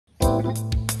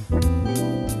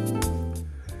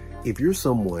If you're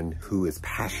someone who is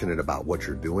passionate about what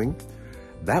you're doing,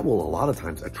 that will a lot of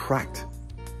times attract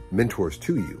mentors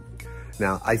to you.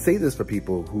 Now, I say this for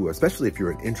people who, especially if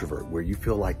you're an introvert, where you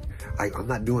feel like I'm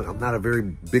not a very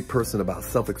big person about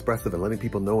self-expressive and letting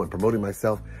people know and promoting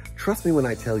myself. Trust me when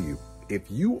I tell you, if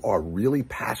you are really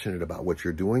passionate about what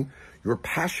you're doing, your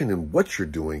passion in what you're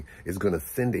doing is going to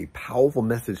send a powerful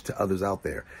message to others out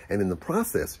there. And in the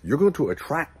process, you're going to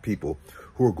attract people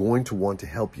who are going to want to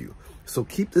help you. So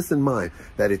keep this in mind,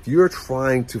 that if you're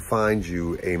trying to find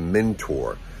you a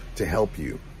mentor to help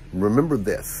you, remember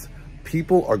this: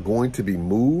 people are going to be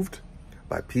moved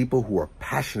by people who are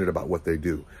passionate about what they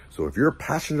do. So if you're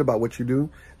passionate about what you do,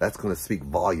 that's going to speak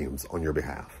volumes on your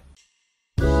behalf.